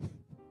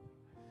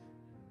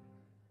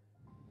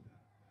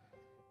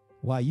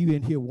 While you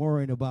in here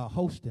worrying about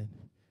hosting,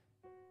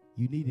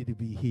 you needed to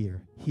be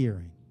here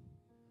hearing.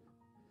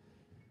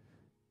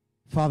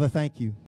 Father, thank you.